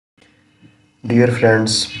Dear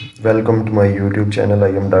friends, welcome to my YouTube channel. I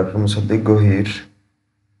am Dr. Musaddiq Gohir.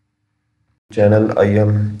 Channel I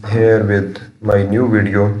am here with my new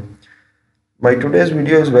video. My today's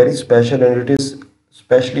video is very special and it is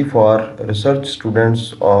especially for research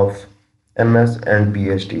students of MS and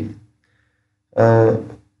PhD. Uh,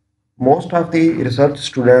 Most of the research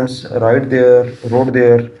students wrote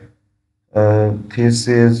their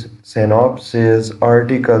thesis, synopses,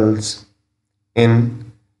 articles in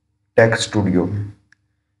TEX Studio,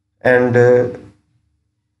 and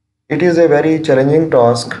it is a very challenging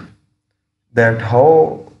task that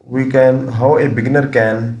how a beginner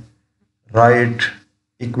can write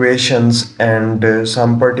equations and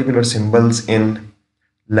some particular symbols in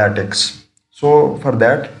latex. So for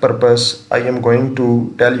that purpose I am going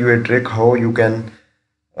to tell you a trick how you can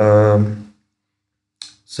um,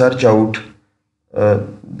 search out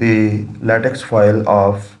the latex file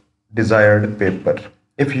of desired paper.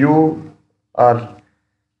 If you are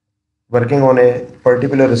working on a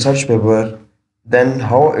particular research paper, then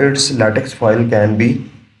how its latex file can be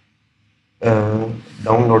uh,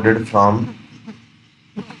 downloaded from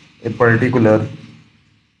a particular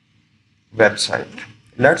website.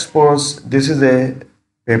 Let's suppose this is a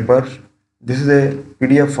paper, this is a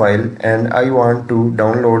PDF file, and I want to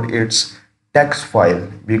download its text file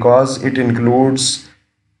because it includes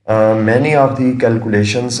many of the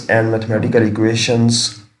calculations and mathematical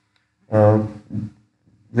equations uh,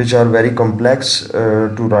 which are very complex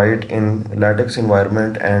to write in latex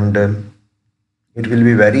environment, and it will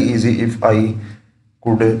be very easy if I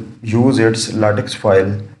could use its latex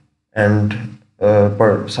file, and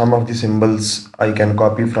per some of the symbols I can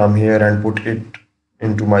copy from here and put it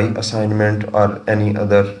into my assignment or any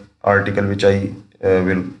other article which I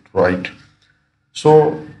will write.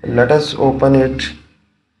 So let us open it,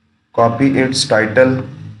 copy its title,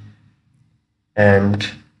 and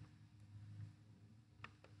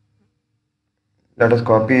let us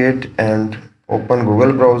copy it and open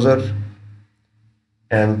Google browser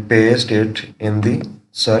and paste it in the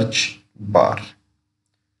search bar.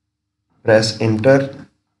 Press enter.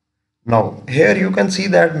 Now here you can see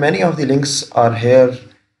that many of the links are here,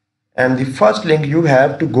 and the first link you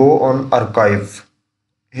have to go on archive.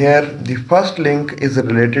 Here the first link is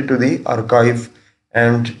related to the archive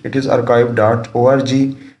and it is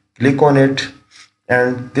archive.org. Click on it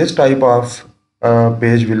and this type of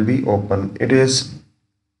page will be open. It is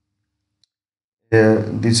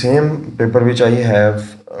the same paper which I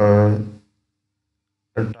have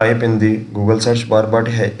type in the Google search bar, but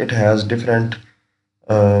it has different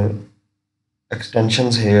uh,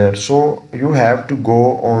 extensions here. So you have to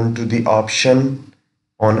go on to the option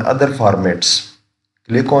on other formats.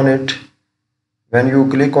 Click on it. When you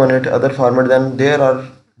click on it, other format, then there are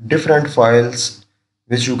different files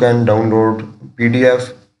which you can download.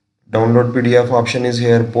 PDF, download PDF option is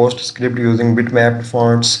here. PostScript using bitmapped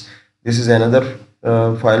fonts. This is another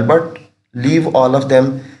file, but leave all of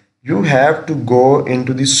them. You have to go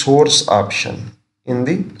into the source option. In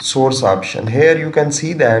the source option, here you can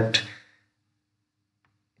see that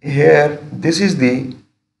here this is the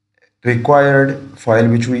required file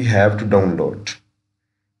which we have to download.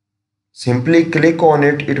 Simply click on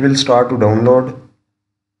it, it will start to download.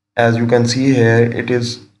 As you can see here,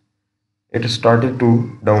 it started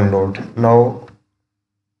to download. Now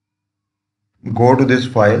go to this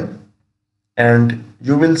file and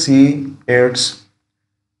you will see its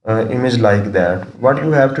image like that. What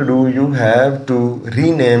you have to do, you have to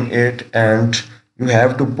rename it and you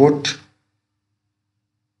have to put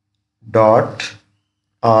dot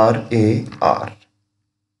rar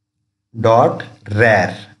dot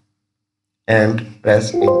rar and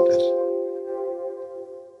press enter.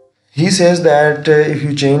 He says that if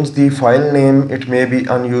you change the file name it may be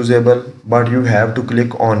unusable, but you have to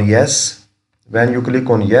click on yes. When you click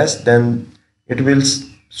on yes, then it will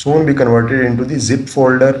soon be converted into the zip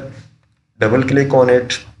folder. Double click on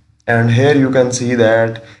it and here you can see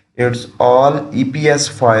that it's all EPS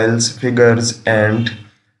files, figures and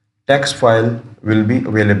text file will be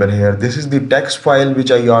available here. This is the text file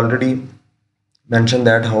which I already mentioned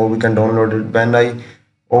that how we can download it. When I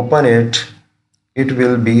open it, it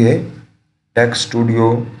will be a text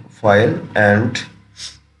studio file and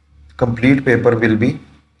complete paper will be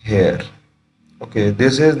here. Okay,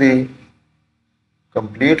 this is the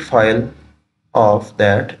complete file of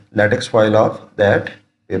that latex file of that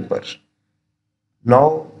paper.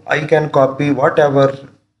 Now I can copy whatever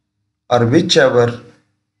or whichever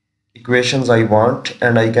equations I want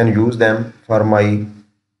and I can use them for my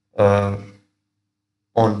uh,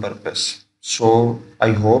 own purpose. So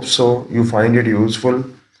I hope so you find it useful,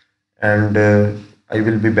 and I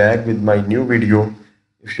will be back with my new video.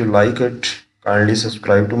 If you like it, Kindly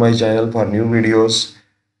subscribe to my channel for new videos.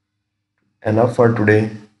 Enough for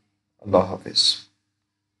today. Allah Hafiz.